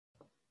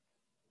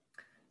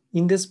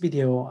In this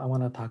video, I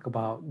want to talk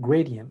about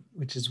gradient,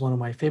 which is one of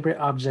my favorite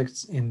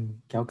objects in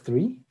Calc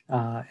 3,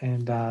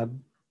 and a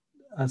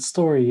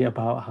story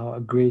about how a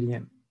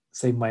gradient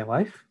saved my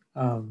life.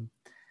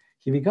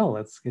 Here we go,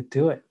 let's get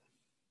to it.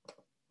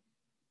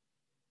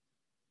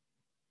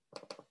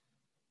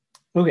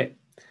 Okay,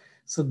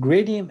 so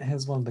gradient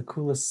has one of the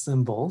coolest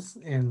symbols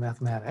in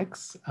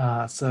mathematics.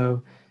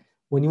 So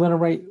when you want to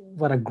write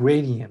what a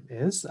gradient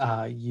is,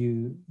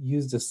 you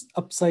use this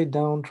upside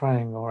down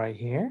triangle right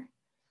here.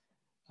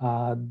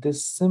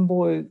 This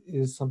symbol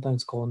is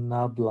sometimes called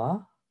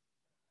nabla.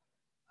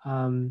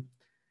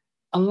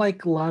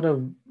 Unlike a lot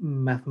of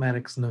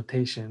mathematics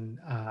notation,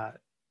 a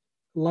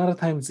lot of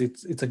times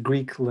it's a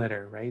Greek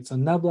letter, right? So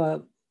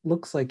nabla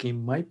looks like it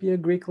might be a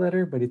Greek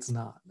letter, but it's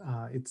not.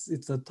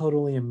 It's a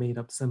totally a made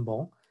up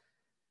symbol.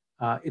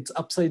 It's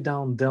upside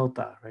down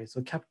delta, right?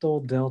 So capital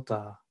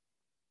delta.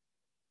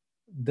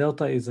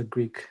 Delta is a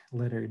Greek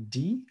letter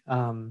D.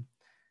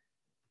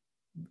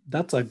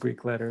 That's a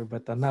Greek letter,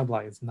 but the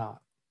nabla is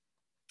not.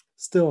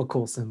 Still a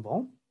cool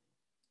symbol.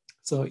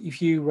 So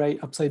if you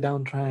write upside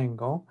down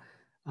triangle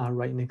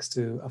right next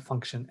to a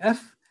function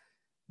f,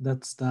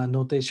 that's the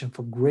notation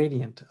for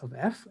gradient of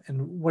f.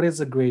 And what is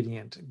a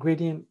gradient?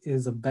 Gradient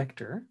is a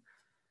vector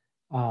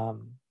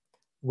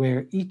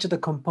where each of the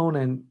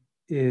component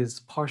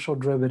is partial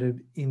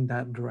derivative in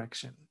that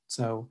direction.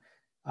 So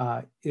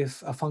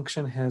if a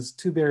function has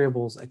two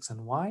variables, x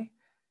and y,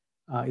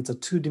 it's a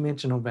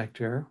two-dimensional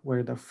vector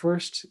where the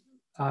first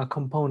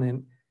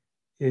component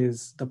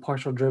is the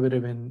partial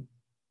derivative in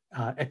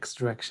x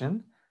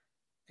direction,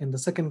 and the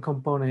second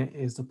component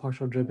is the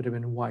partial derivative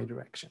in y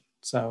direction.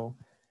 So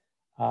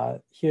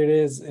here it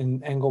is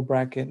in angle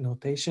bracket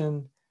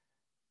notation.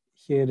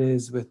 Here it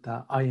is with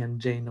the I and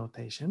j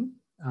notation.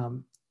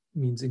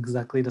 Means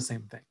exactly the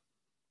same thing.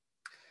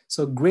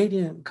 So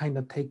gradient kind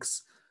of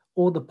takes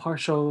all the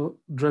partial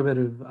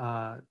derivative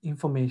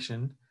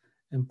information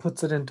and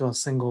puts it into a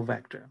single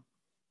vector.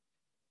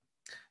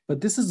 But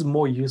this is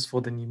more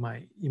useful than you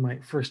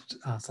might first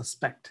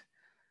suspect.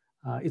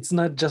 It's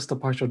not just the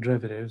partial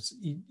derivatives.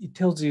 It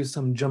tells you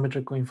some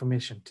geometrical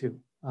information too.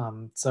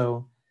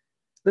 So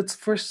let's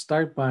first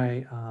start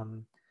by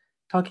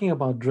talking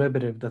about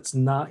derivative that's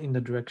not in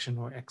the direction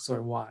or x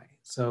or y.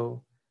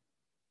 So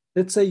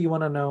let's say you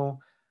want to know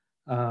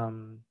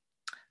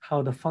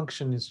how the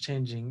function is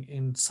changing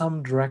in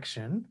some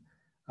direction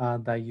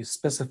that you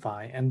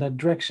specify, and that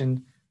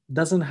direction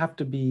doesn't have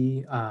to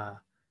be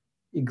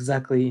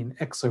exactly in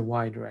x or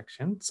y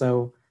direction.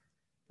 So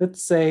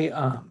let's say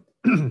I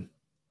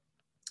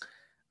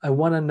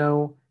want to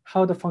know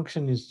how the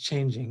function is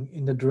changing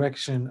in the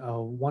direction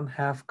of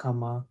 1/2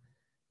 comma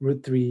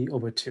root 3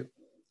 over 2.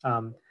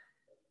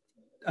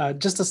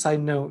 Just a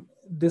side note,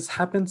 this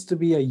happens to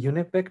be a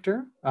unit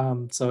vector.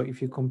 So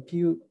if you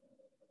compute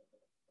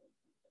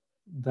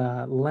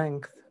the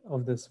length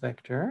of this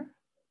vector,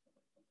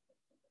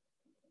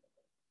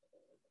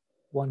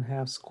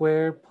 1/2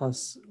 squared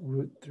plus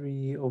root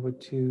 3 over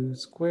 2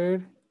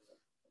 squared,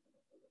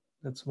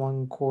 that's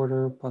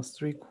 1/4 plus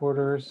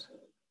 3/4,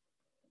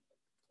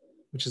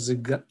 which is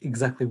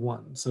exactly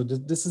 1. So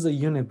this is a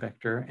unit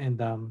vector, and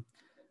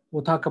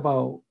we'll talk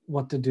about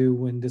what to do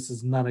when this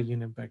is not a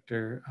unit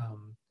vector.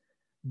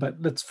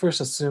 But let's first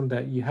assume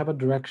that you have a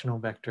directional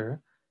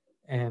vector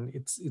and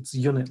it's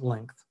unit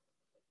length.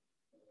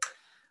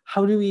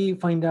 How do we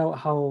find out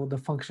how the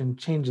function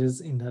changes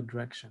in that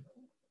direction?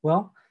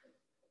 Well,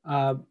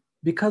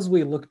 because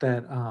we looked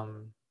at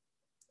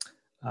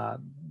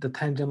the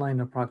tangent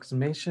line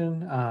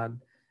approximation,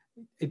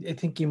 I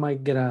think you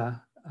might get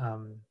a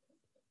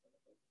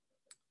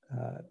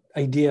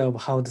idea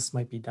of how this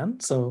might be done.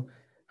 So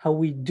how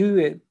we do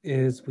it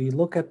is we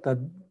look at the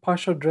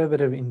partial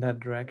derivative in that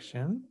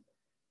direction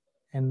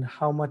and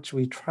how much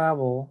we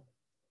travel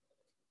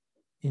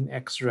in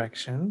x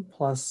direction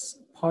plus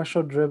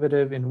partial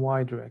derivative in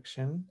y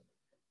direction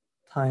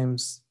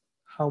times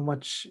how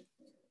much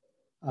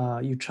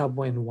you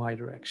travel in y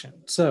direction.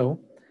 So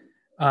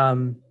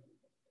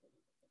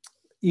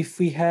if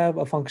we have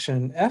a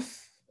function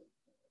f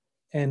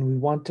and we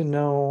want to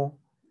know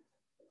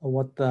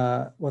what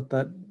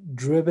the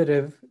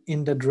derivative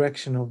in the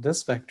direction of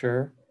this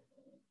vector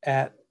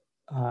at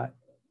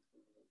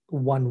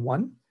 1,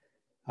 1,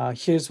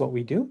 here's what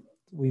we do.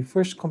 We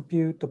first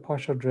compute the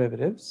partial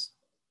derivatives.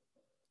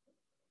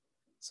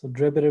 So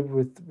derivative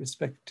with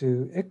respect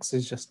to x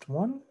is just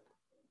 1.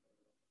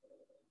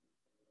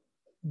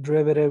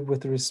 Derivative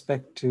with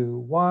respect to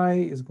y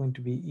is going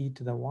to be e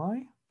to the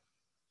y.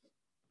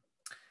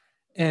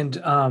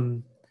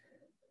 And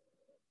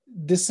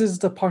this is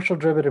the partial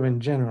derivative in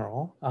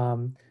general,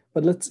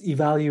 but let's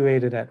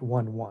evaluate it at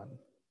 1, 1.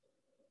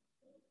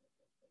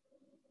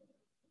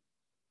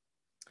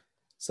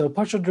 So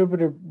partial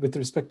derivative with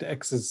respect to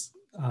x is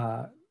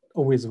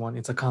always 1,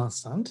 it's a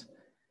constant.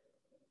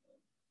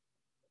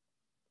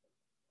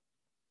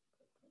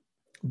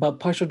 But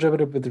partial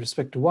derivative with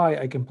respect to y,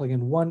 I can plug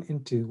in 1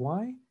 into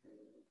y,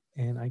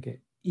 and I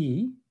get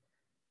e.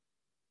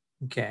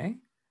 Okay.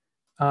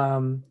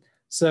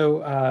 So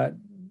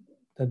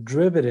the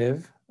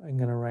derivative, I'm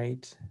going to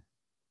write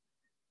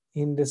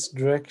in this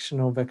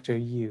directional vector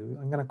u,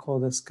 I'm going to call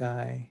this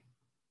guy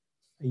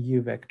a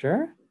u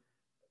vector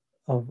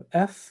of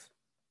f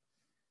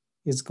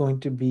is going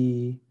to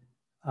be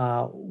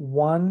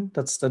 1,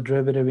 that's the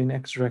derivative in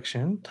x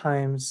direction,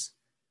 times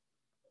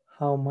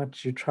how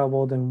much you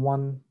traveled in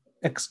one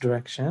x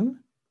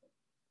direction,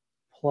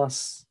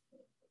 plus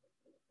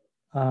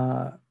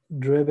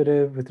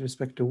derivative with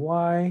respect to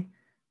y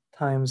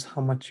times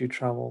how much you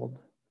traveled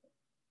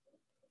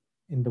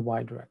in the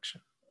y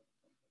direction.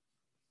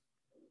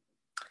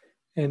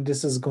 And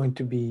this is going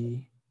to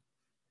be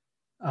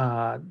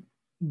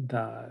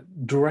the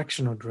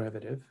directional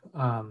derivative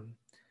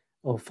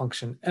of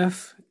function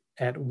f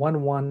at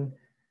 1, 1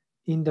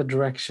 in the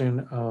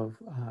direction of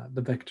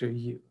the vector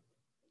u.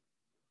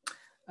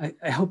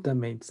 I hope that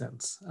made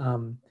sense.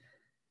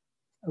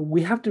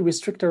 We have to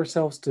restrict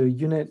ourselves to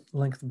unit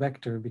length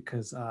vector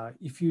because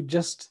if you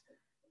just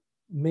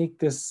make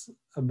this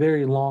a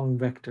very long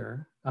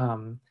vector,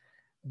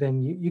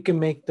 then you can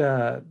make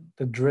the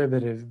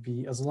derivative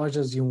be as large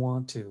as you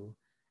want to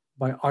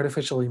by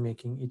artificially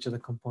making each of the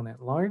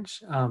component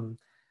large.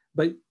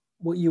 But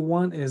what you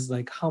want is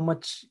like how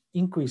much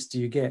increase do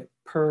you get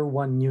per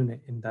 1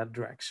 unit in that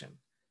direction?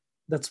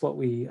 That's what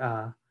we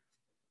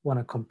want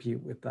to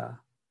compute with the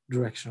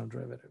directional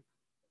derivative.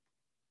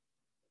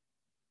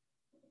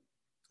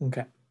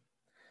 Okay,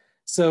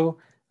 so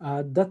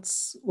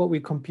that's what we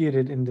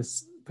computed in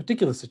this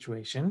particular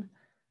situation.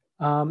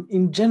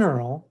 In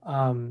general,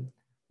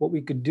 what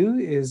we could do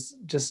is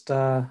just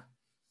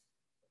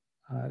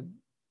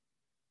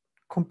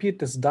compute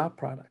this dot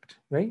product,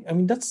 right? I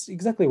mean, that's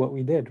exactly what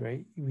we did,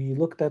 right? We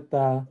looked at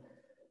the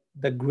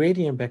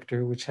gradient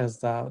vector, which has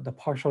the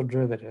partial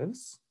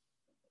derivatives.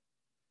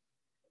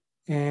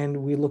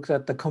 And we looked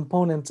at the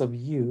components of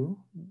u,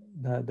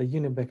 the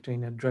unit vector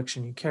in the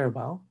direction you care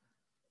about.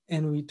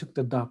 And we took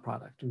the dot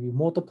product. We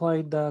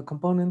multiplied the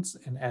components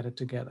and added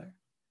together,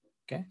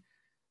 okay?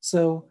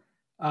 So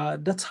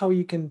that's how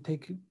you can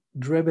take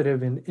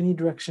derivative in any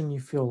direction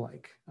you feel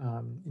like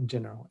in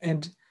general.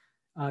 And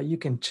you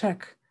can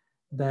check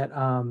that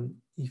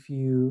if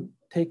you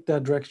take the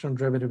directional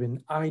derivative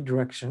in I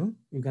direction,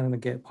 you're gonna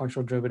get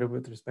partial derivative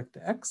with respect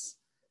to x.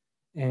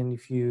 And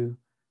if you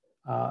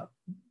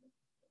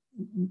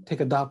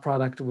take a dot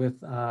product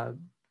with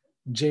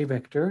j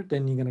vector,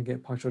 then you're gonna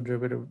get partial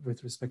derivative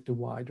with respect to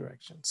y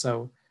direction.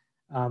 So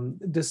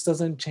this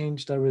doesn't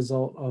change the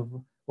result of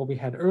what we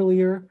had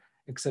earlier,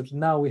 except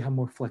now we have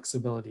more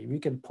flexibility. We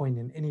can point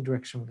in any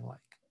direction we like.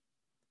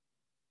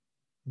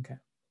 Okay.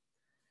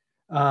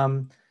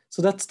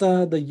 So that's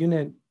the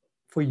unit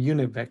for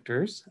unit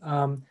vectors.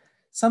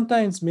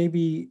 Sometimes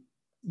maybe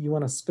you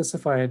want to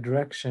specify a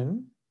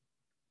direction,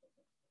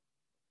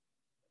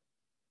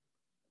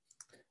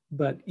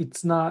 but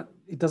it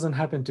doesn't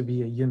happen to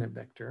be a unit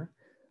vector.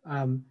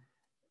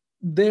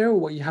 There,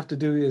 what you have to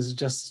do is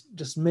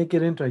just make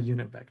it into a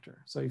unit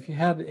vector. So if you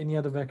had any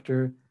other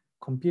vector,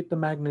 compute the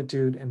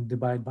magnitude and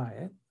divide by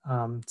it.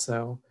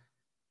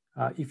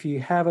 If you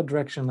have a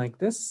direction like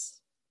this,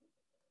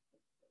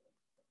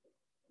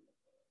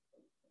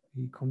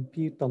 we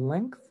compute the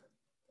length.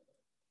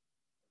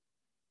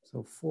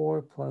 So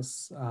 4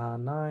 plus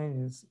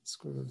 9 is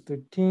square root of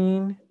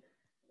 13.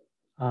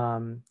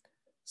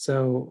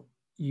 So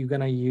you're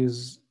gonna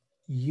use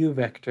u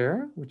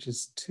vector, which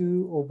is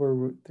 2 over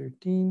root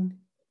 13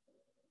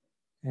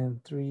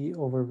 and 3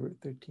 over root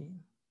 13.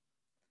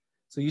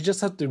 So you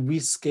just have to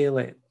rescale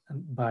it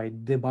by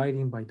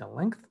dividing by the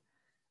length,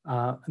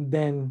 and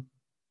then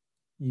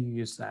you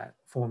use that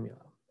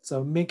formula.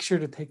 So make sure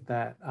to take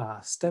that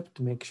step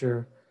to make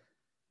sure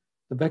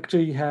the vector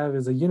you have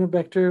is a unit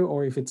vector,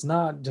 or if it's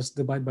not, just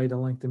divide by the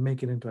length and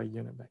make it into a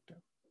unit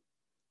vector.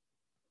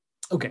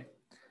 Okay,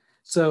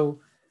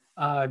 so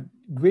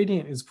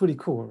gradient is pretty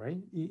cool, right?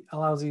 It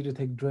allows you to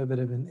take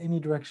derivative in any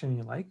direction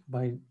you like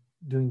by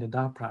doing the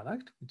dot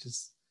product, which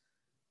is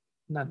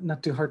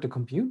not too hard to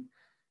compute.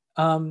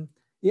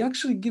 It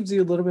actually gives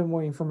you a little bit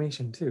more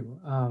information too.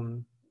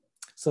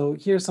 So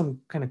here's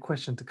some kind of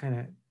question to kind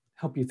of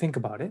help you think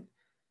about it.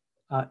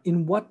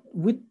 In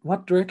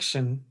what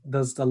direction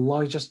does the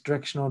largest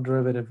directional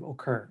derivative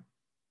occur?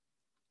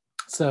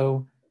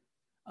 So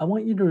I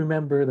want you to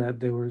remember that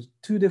there were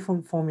 2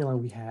 different formula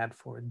we had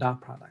for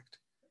dot product.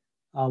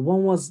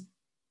 One was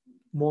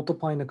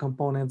multiplying the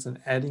components and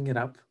adding it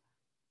up,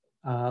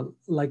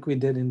 like we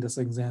did in this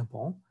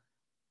example.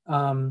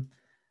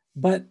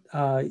 But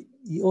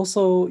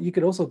you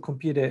could also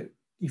compute it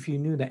if you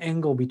knew the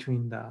angle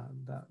between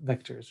the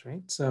vectors,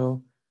 right?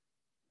 So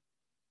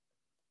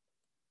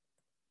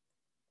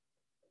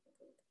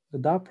the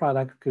dot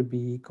product could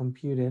be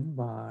computed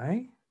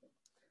by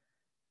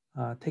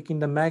taking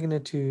the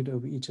magnitude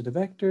of each of the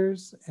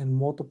vectors and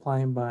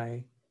multiplying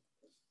by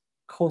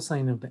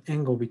cosine of the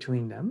angle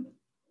between them.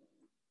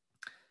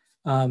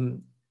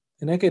 And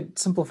I could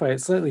simplify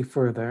it slightly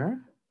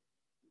further.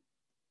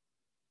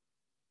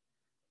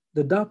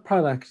 The dot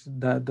product,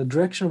 the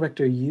directional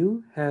vector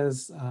u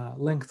has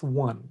length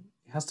 1.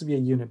 It has to be a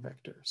unit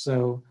vector.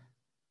 So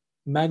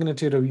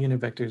magnitude of unit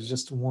vector is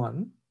just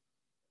 1.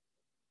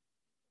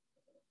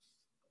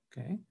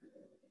 okay?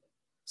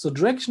 So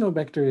directional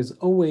vector is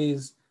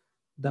always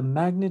the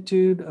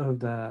magnitude of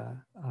the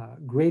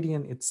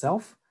gradient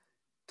itself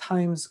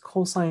times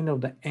cosine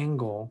of the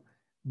angle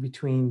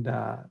between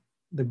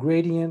the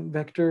gradient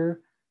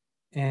vector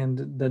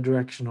and the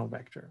directional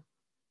vector.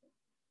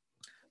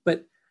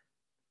 But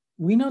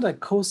we know that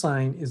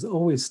cosine is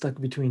always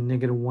stuck between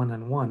 -1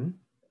 and 1,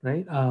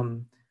 right?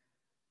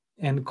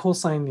 And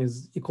cosine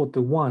is equal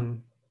to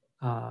 1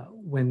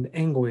 when the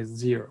angle is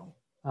 0.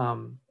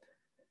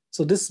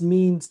 So this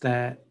means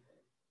that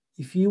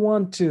if you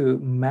want to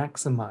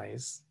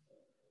maximize,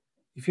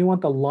 if you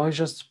want the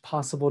largest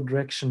possible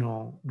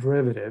directional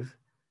derivative,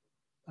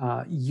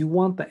 you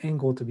want the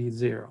angle to be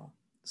 0.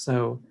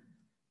 So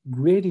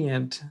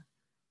gradient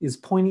is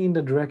pointing in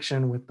the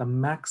direction with the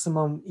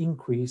maximum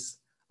increase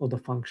of the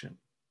function.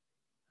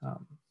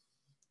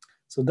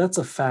 So that's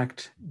a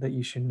fact that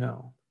you should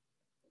know.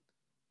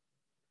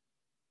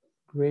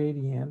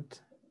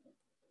 Gradient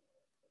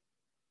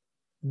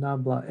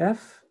nabla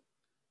f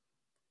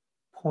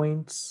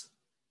points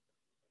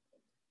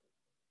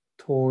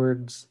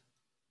towards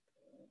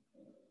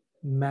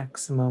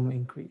maximum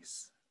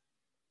increase.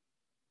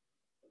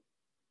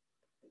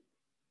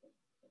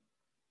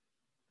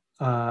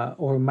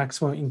 Or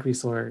maximum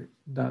increase, or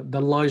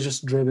the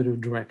largest derivative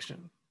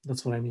direction.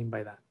 That's what I mean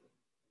by that.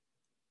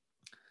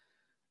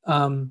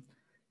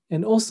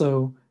 And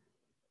also,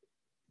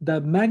 the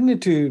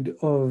magnitude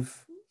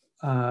of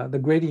the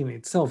gradient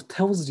itself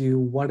tells you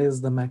what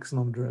is the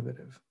maximum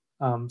derivative.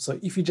 So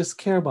if you just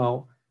care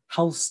about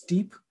how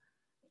steep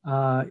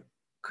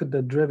could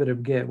the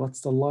derivative get,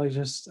 what's the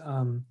largest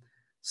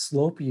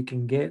slope you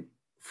can get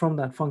from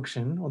that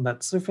function on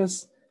that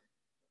surface,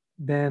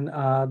 then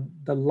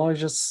the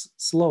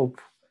largest slope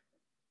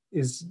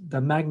is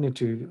the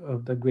magnitude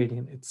of the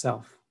gradient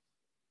itself.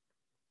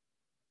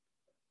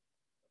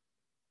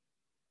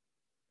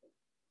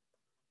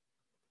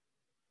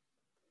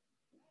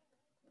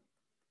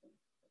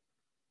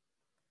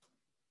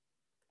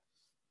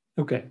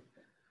 Okay,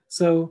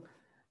 so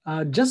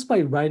just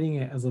by writing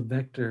it as a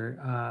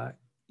vector,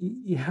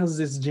 it has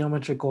this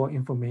geometrical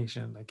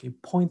information, like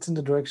it points in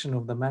the direction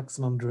of the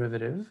maximum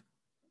derivative,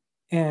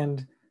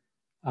 and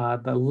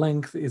the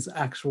length is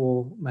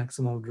actual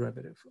maximum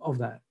derivative of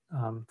that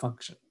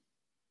function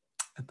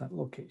at that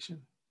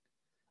location.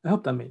 I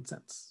hope that made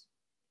sense.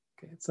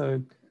 Okay,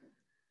 so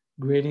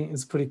gradient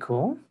is pretty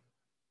cool.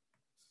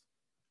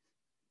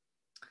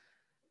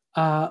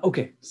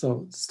 Okay,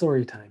 so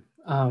story time.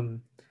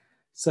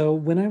 So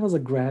when I was a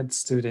grad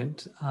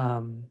student,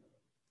 I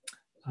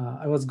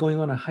was going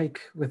on a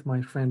hike with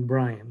my friend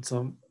Brian.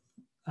 So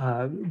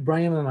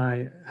Brian and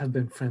I have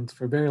been friends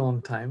for a very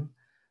long time,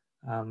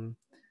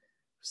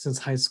 since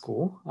high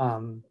school.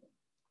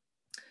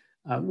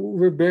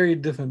 We're very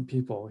different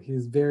people.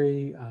 He's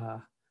very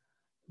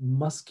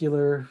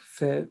muscular,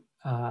 fit,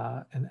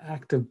 an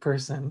active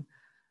person,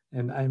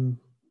 and I'm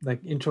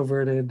like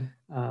introverted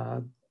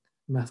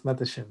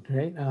mathematician,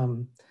 right?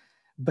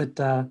 But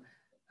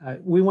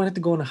we wanted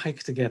to go on a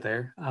hike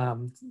together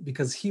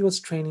because he was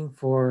training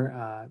for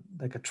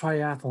like a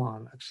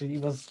triathlon. Actually,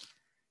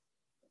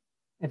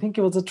 I think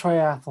it was a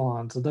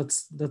triathlon. So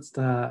that's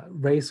the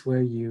race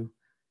where you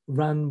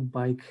run,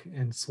 bike,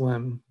 and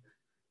swim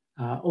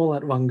all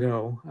at one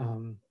go,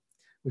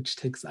 which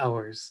takes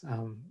hours,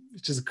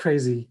 which is a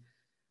crazy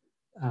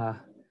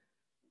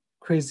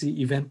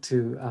event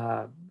to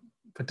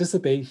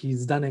participate.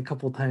 He's done it a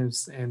couple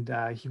times, and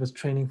he was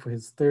training for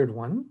his third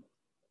one.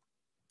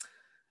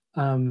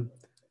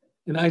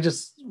 And I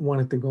just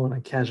wanted to go on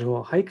a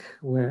casual hike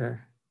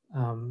where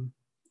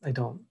I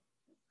don't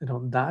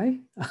die.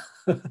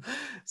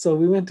 So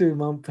we went to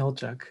Mount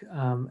Pelchak,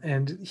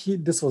 and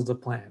this was the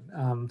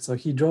plan. So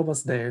he drove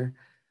us there.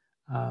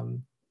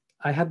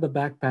 I had the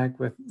backpack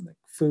with like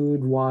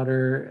food,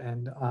 water,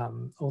 and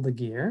all the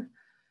gear.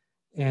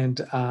 And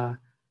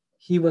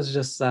he was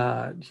just,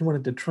 he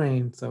wanted to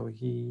train. So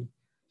he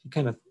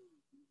kind of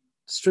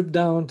stripped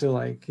down to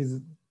like he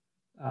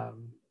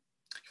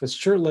was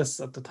shirtless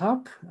at the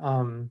top.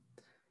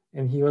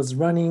 And he was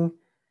running,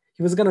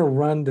 he was gonna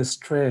run this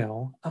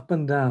trail up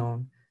and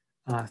down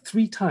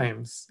 3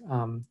 times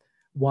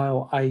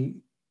while I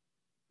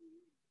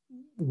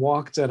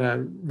walked at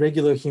a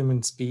regular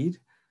human speed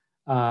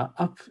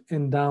up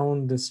and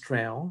down this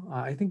trail.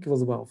 I think it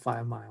was about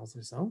 5 miles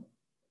or so.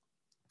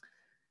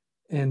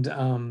 And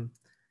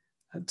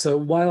so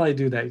while I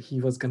do that, he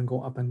was gonna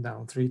go up and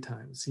down 3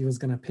 times. He was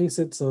gonna pace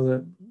it so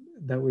that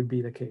that would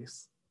be the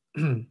case.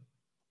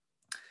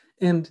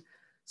 And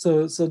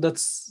so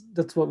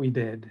that's what we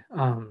did.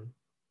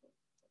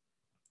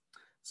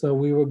 So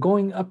we were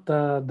going up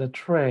the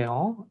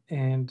trail,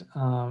 and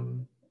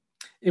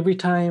every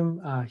time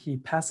he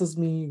passes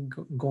me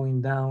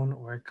going down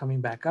or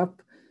coming back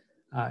up,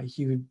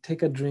 he would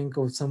take a drink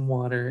of some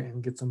water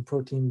and get some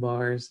protein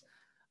bars,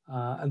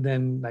 and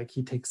then like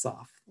he takes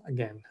off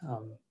again.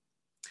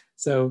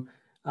 So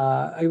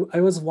I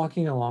was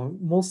walking along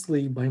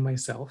mostly by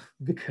myself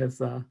because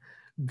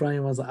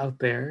Brian was out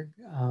there,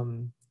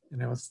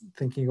 and I was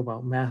thinking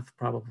about math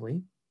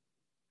probably.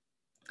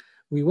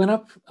 we went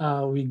up,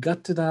 we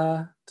got to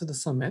the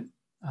summit,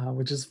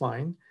 which is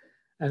fine.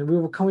 And we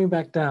were coming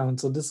back down.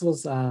 So this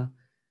was,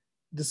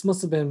 this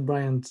must have been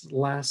Brian's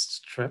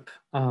last trip.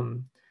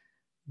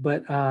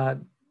 But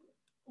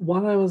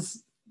while I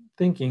was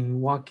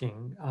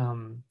walking,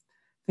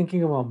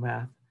 thinking about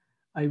math,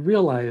 I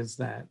realized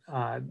that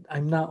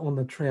I'm not on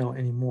the trail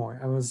anymore.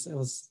 I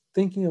was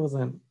thinking I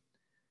wasn't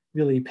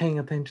really paying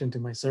attention to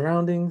my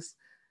surroundings.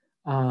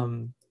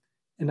 And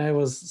I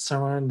was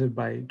surrounded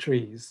by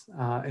trees,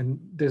 and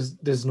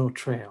there's no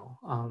trail.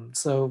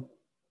 So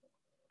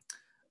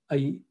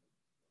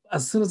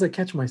as soon as I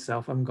catch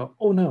myself, I'm go,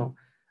 oh no,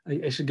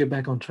 I should get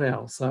back on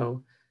trail.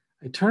 So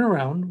I turn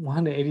around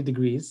 180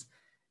 degrees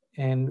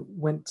and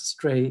went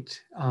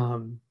straight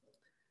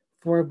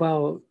for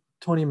about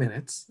 20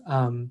 minutes.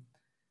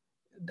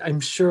 I'm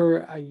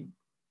sure I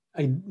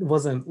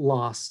wasn't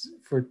lost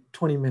for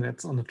 20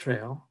 minutes on the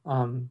trail.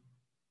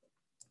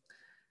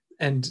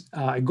 And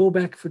I go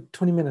back for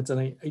 20 minutes and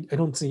I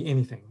don't see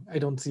anything. I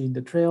don't see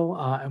the trail.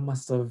 I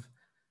must have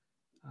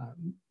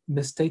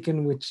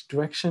mistaken which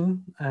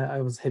direction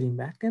I was heading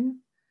back in.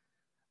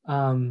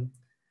 And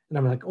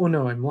I'm like, oh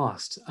no, I'm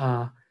lost.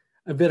 I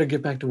better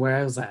get back to where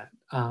I was at.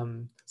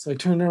 So I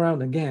turn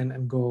around again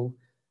and go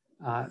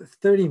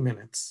 30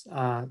 minutes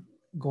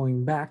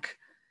going back,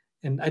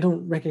 and I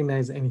don't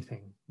recognize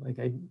anything. Like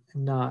I'm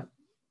not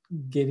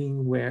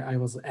getting where I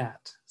was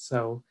at.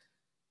 So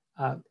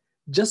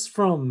just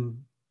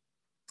from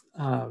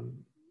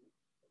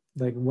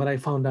like what I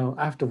found out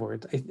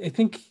afterwards, I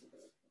think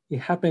it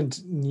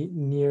happened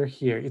near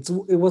here. It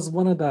was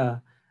one of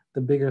the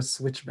bigger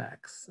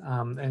switchbacks,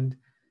 and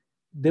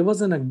there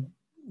wasn't a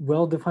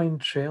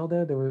well-defined trail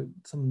there. There were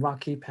some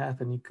rocky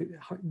path, and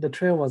the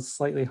trail was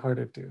slightly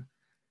harder to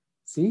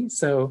see.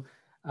 So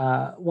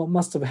what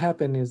must have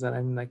happened is that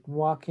I'm like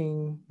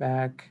walking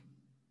back,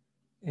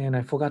 and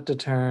I forgot to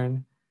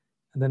turn,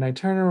 and then I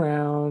turn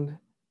around,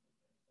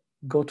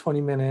 go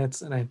 20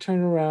 minutes, and I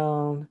turn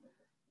around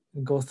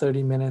and go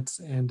 30 minutes,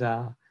 and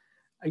I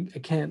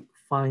can't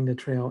find the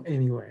trail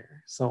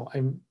anywhere. So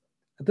I'm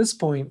at this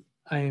point,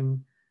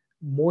 I'm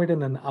more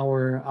than an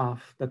hour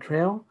off the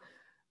trail.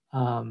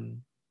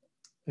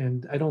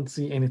 And I don't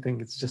see anything.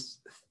 It's just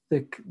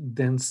thick,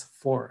 dense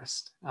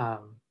forest.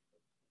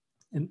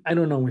 And I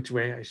don't know which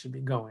way I should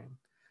be going.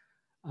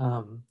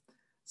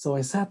 So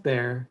I sat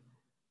there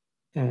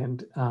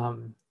and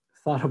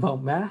thought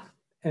about math.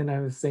 And I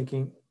was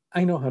thinking,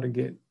 I know how to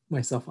get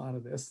myself out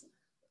of this.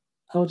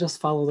 I'll just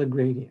follow the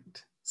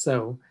gradient.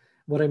 So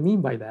what I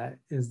mean by that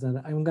is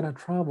that I'm going to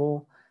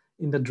travel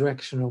in the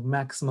direction of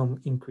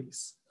maximum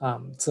increase.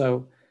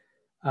 So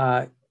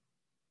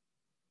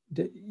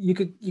you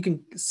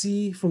can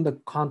see from the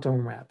contour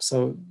map.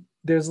 So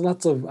there's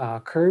lots of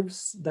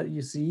curves that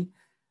you see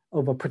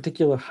of a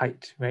particular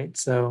height, right?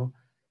 So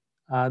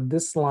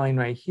this line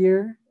right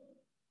here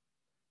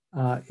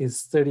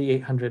is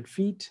 3,800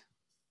 feet.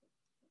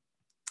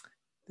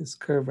 This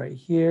curve right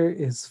here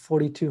is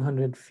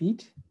 4,200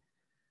 feet.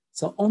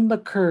 So on the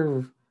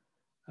curve,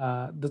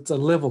 that's a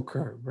level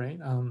curve, right?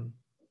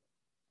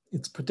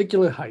 It's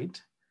particular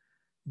height.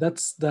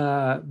 That's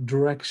the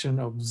direction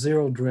of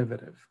zero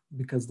derivative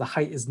because the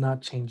height is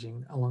not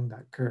changing along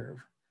that curve.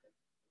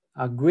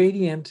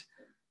 Gradient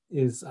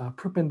is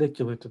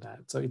perpendicular to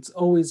that. So it's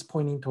always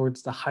pointing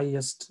towards the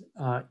highest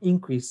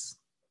increase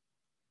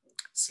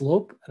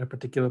slope at a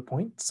particular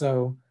point.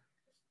 So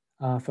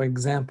for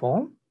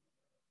example,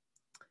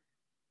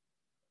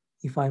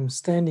 if I'm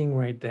standing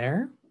right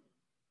there,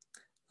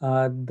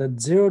 the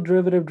zero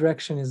derivative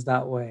direction is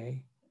that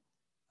way.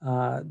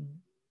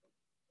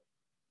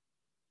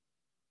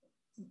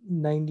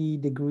 90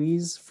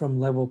 degrees from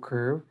level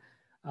curve,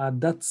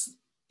 that's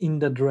in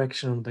the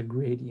direction of the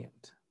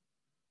gradient.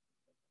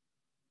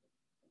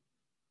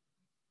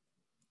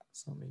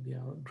 So maybe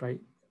I'll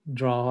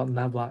draw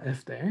nabla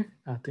F there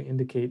to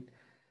indicate.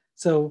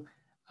 So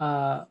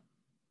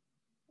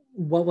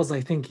what was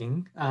I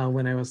thinking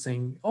when I was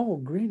saying, oh,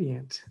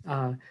 gradient,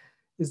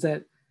 is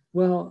that,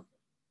 well,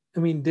 I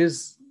mean,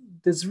 there's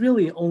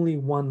really only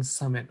one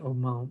summit of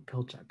Mount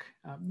Pilchuck.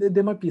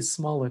 There might be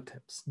smaller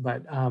tips,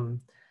 but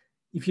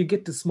if you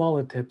get to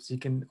smaller tips, you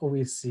can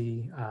always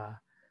see a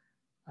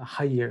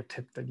higher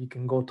tip that you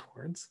can go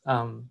towards.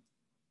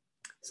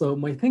 So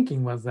my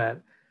thinking was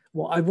that,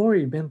 well, I've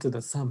already been to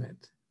the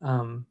summit.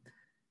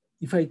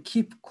 If I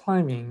keep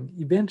climbing,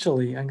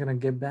 eventually I'm gonna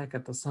get back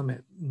at the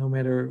summit, no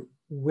matter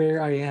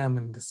where I am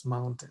in this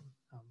mountain.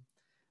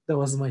 That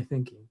was my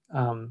thinking.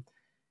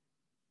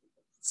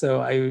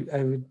 So I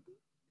would,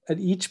 at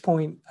each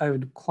point, I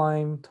would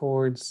climb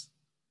towards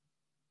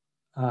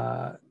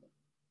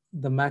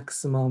the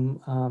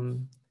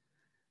maximum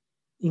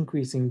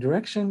increasing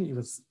direction. It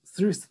was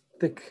through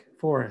thick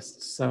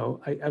forests, so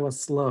I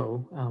was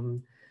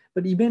slow.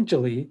 But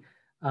eventually,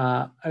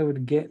 I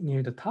would get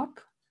near the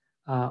top,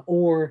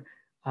 or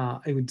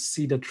I would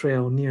see the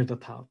trail near the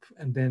top,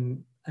 and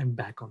then I'm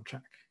back on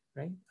track,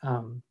 right?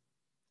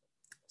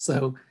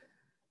 So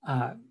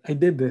I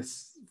did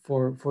this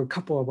for a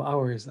couple of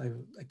hours. I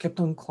kept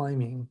on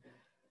climbing.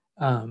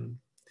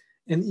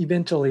 And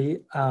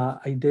eventually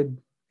I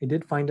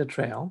did find a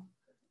trail,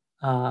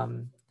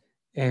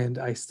 and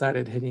I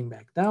started heading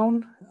back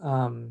down.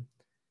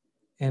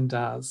 And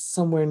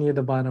somewhere near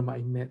the bottom, I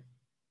met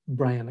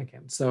Brian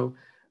again. So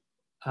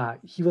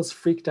he was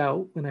freaked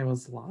out when I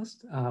was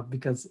lost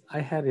because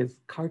I had his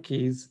car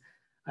keys,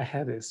 I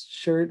had his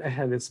shirt, I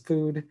had his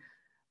food.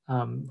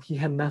 He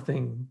had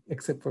nothing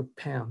except for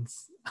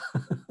pants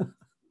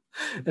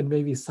and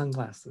maybe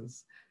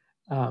sunglasses.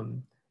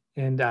 Um,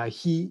 and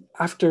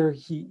after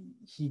he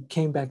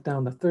came back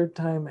down the third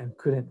time and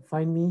couldn't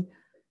find me,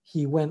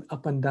 he went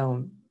up and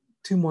down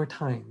 2 more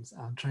times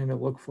trying to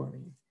look for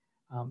me.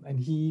 And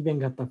he even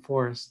got the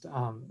forest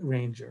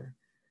ranger.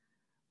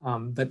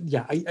 But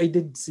yeah, I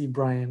did see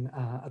Brian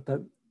at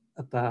the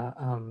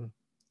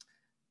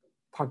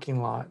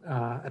parking lot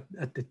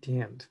at the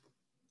end.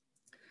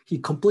 He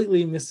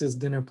completely missed his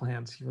dinner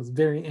plans. He was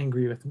very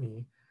angry with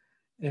me,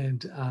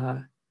 and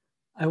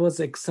I was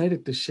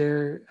excited to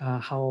share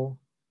how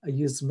I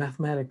used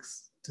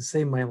mathematics to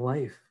save my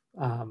life.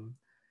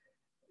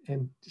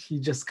 And he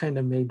just kind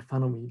of made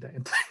fun of me the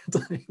entire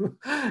time.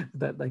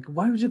 That like,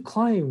 why would you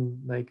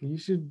climb? Like you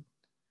should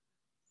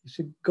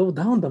go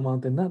down the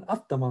mountain, not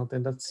up the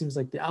mountain. That seems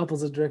like the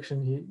opposite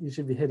direction you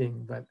should be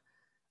heading. But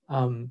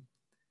um,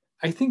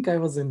 I think I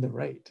was in the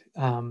right.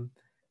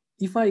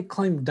 If I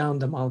climb down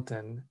the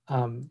mountain,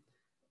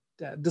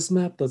 this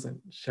map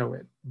doesn't show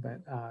it,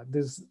 but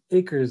there's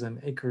acres and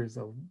acres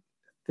of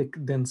thick,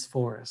 dense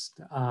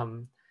forest.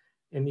 And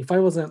if I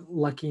wasn't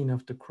lucky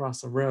enough to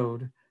cross a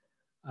road,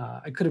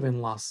 I could have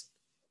been lost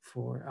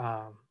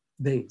for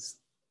days.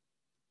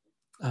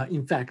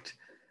 In fact,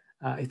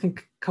 I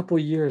think a couple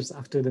years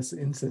after this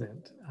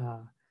incident,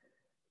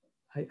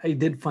 I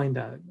did find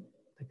a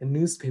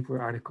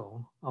newspaper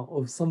article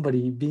of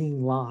somebody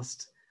being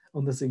lost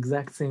on this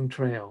exact same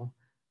trail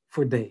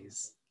for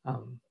days.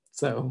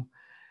 So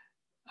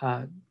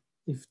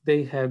if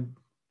they had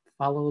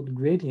followed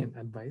gradient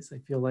advice, I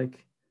feel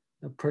like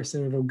the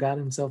person would have got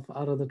himself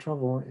out of the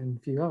trouble in a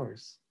few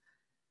hours.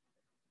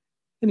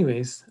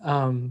 Anyways,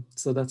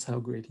 so that's how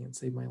gradient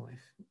saved my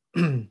life.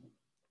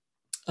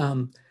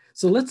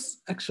 So let's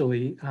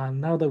actually,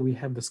 now that we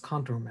have this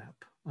contour map,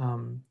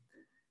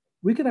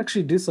 we could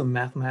actually do some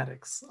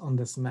mathematics on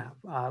this map.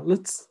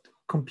 Let's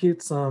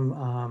compute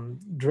some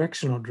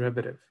directional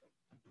derivative.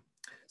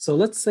 So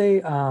let's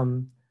say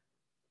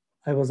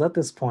I was at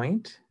this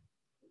point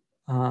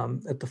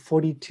at the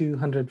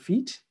 4,200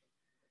 feet,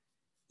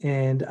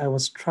 and I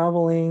was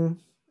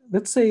traveling,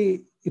 let's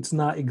say it's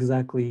not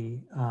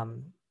exactly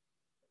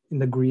in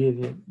the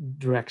gradient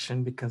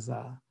direction because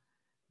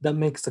that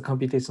makes the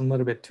computation a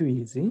little bit too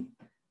easy.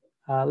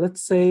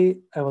 Let's say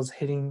I was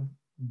heading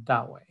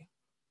that way.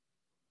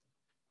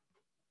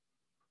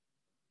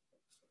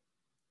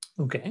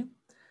 Okay.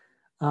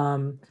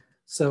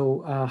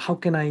 So how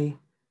can I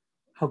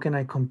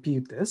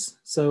compute this?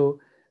 So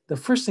the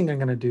first thing I'm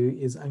going to do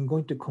is I'm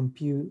going to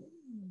compute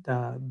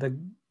the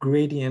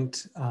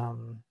gradient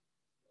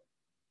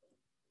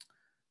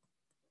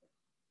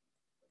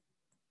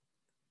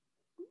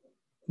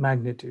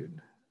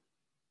magnitude.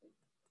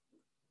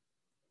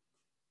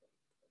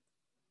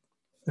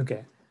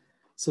 Okay,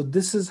 so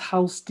this is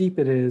how steep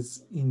it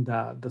is in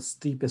the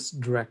steepest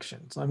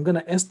direction. So I'm going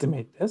to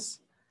estimate this.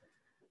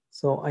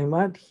 So I'm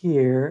out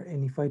here,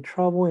 and if I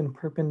travel in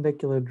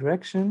perpendicular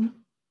direction,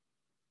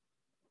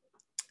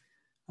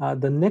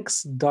 the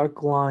next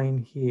dark line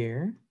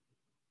here,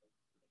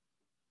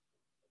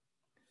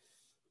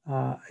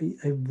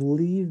 I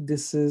believe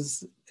this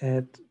is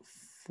at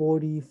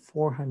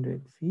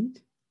 4,400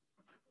 feet.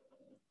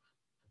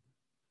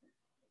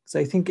 So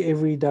I think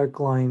every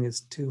dark line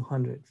is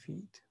 200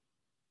 feet.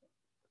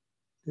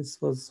 This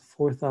was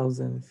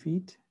 4,000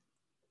 feet.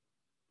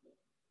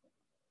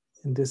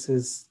 And this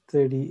is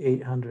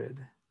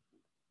 3,800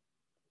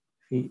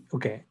 feet.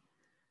 Okay.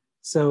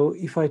 So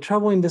if I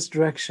travel in this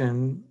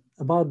direction,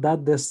 about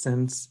that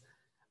distance,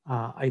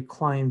 I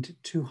climbed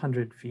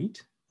 200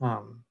 feet.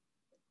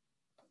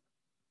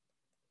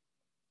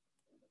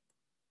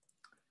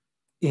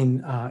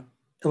 In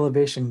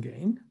elevation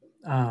gain.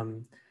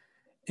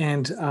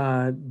 And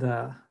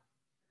the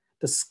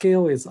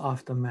scale is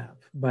off the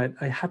map, but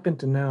I happen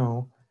to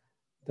know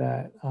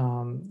that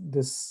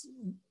this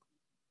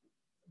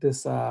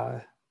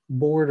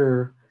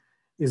border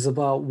is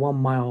about 1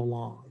 mile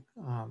long.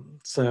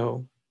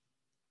 So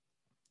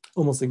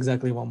almost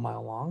exactly 1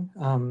 mile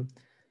long.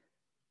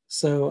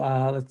 So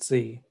let's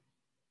see.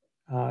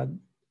 1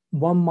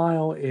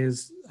 mile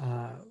is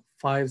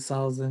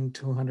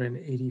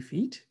 5,280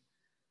 feet.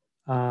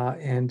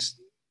 And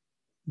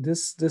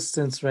this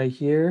distance right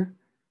here,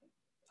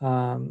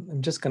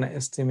 I'm just going to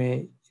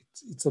estimate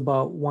it's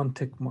about 1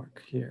 tick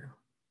mark here.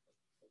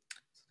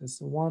 So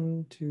it's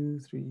 1, 2,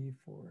 3,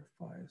 4,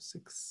 5,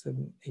 6,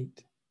 7,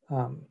 8.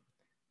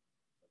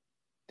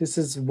 This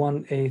is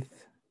 1/8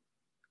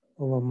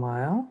 of a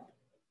mile.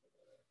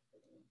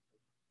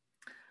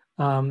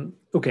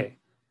 Okay,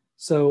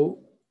 so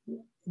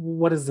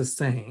what is this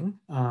saying?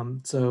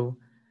 So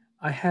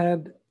I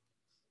had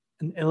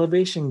an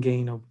elevation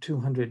gain of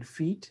 200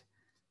 feet,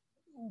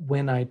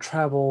 when I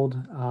traveled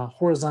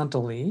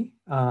horizontally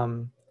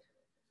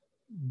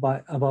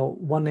by about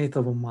 1/8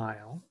 of a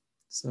mile.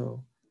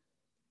 So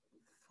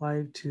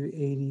 5 to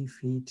 80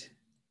 feet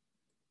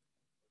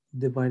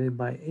divided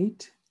by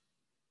 8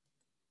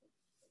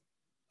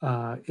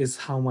 is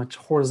how much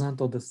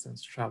horizontal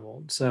distance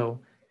traveled.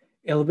 So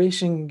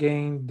elevation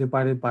gain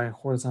divided by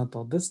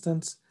horizontal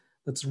distance,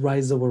 that's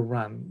rise over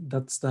run.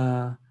 That's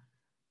the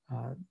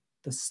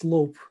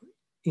slope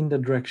in the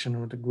direction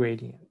of the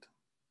gradient.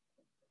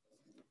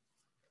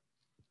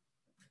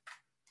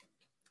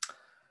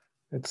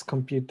 Let's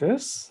compute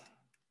this.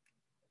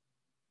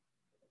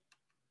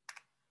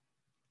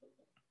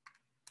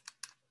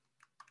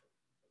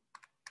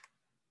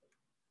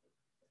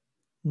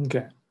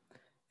 Okay,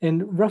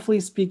 and roughly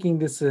speaking,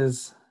 this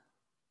is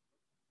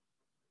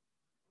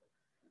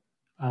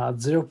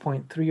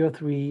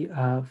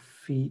 0.303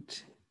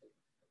 feet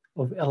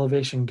of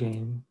elevation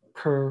gain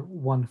per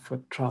 1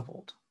 foot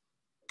traveled.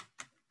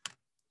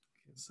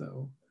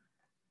 So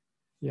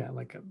yeah,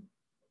 like a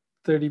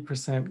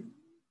 30%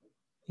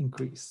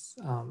 increase.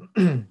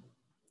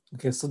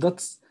 Okay, so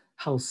that's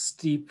how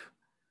steep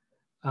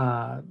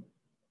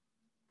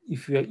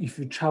if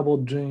you travel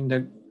during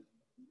the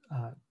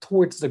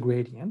towards the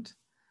gradient.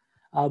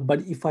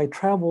 But if I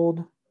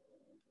traveled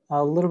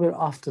a little bit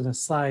off to the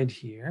side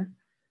here,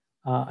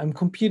 I'm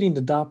computing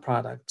the dot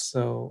product,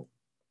 so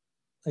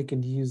I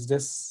could use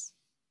this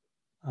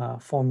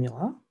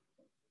formula.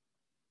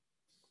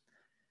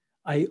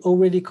 I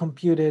already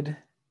computed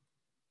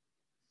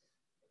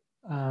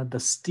the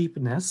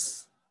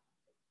steepness.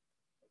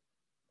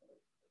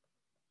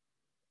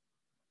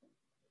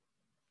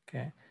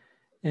 Okay,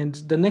 and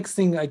the next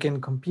thing I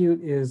can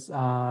compute is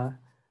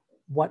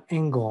what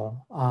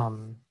angle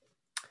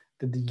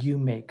did the U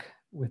make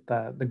with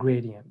the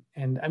gradient,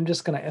 and I'm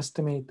just going to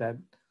estimate that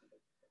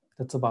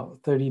that's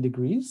about 30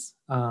 degrees.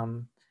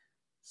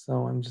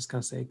 So I'm just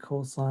going to say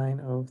cosine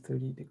of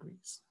 30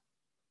 degrees.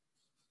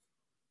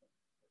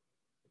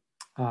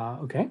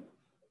 Okay.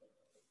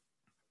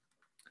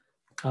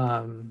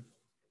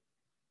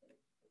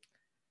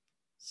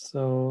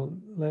 So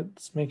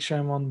let's make sure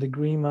I'm on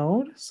degree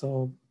mode.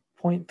 So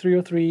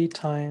 0.303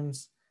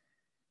 times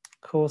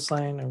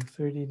cosine of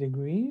 30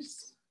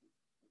 degrees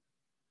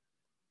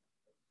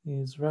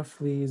is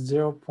roughly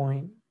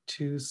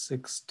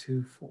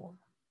 0.2624.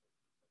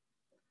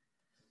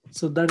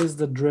 So that is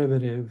the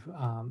derivative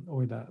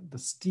or the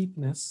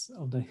steepness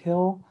of the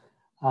hill.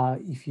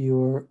 If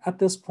you're at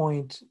this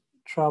point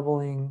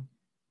traveling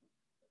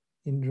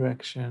in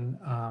direction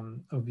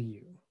of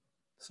U.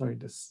 Sorry,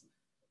 this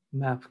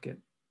map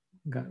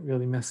got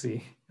really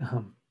messy.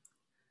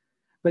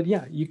 But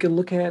yeah, you can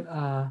look at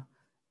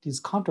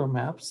these contour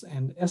maps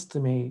and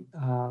estimate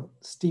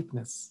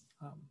steepness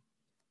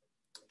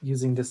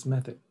using this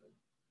method.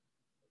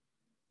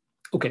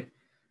 Okay,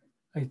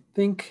 I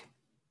think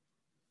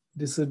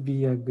this would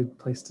be a good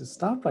place to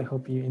stop. I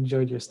hope you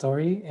enjoyed your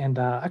story. And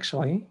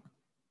actually,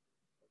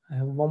 I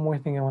have one more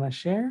thing I want to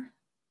share.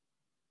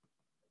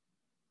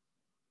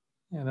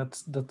 Yeah,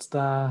 that's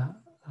the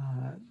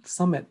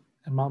summit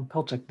at Mount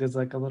Pelchak. There's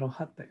like a little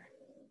hut there.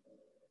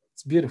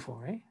 It's beautiful,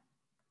 right?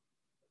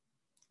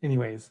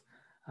 Anyways,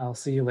 I'll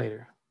see you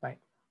later.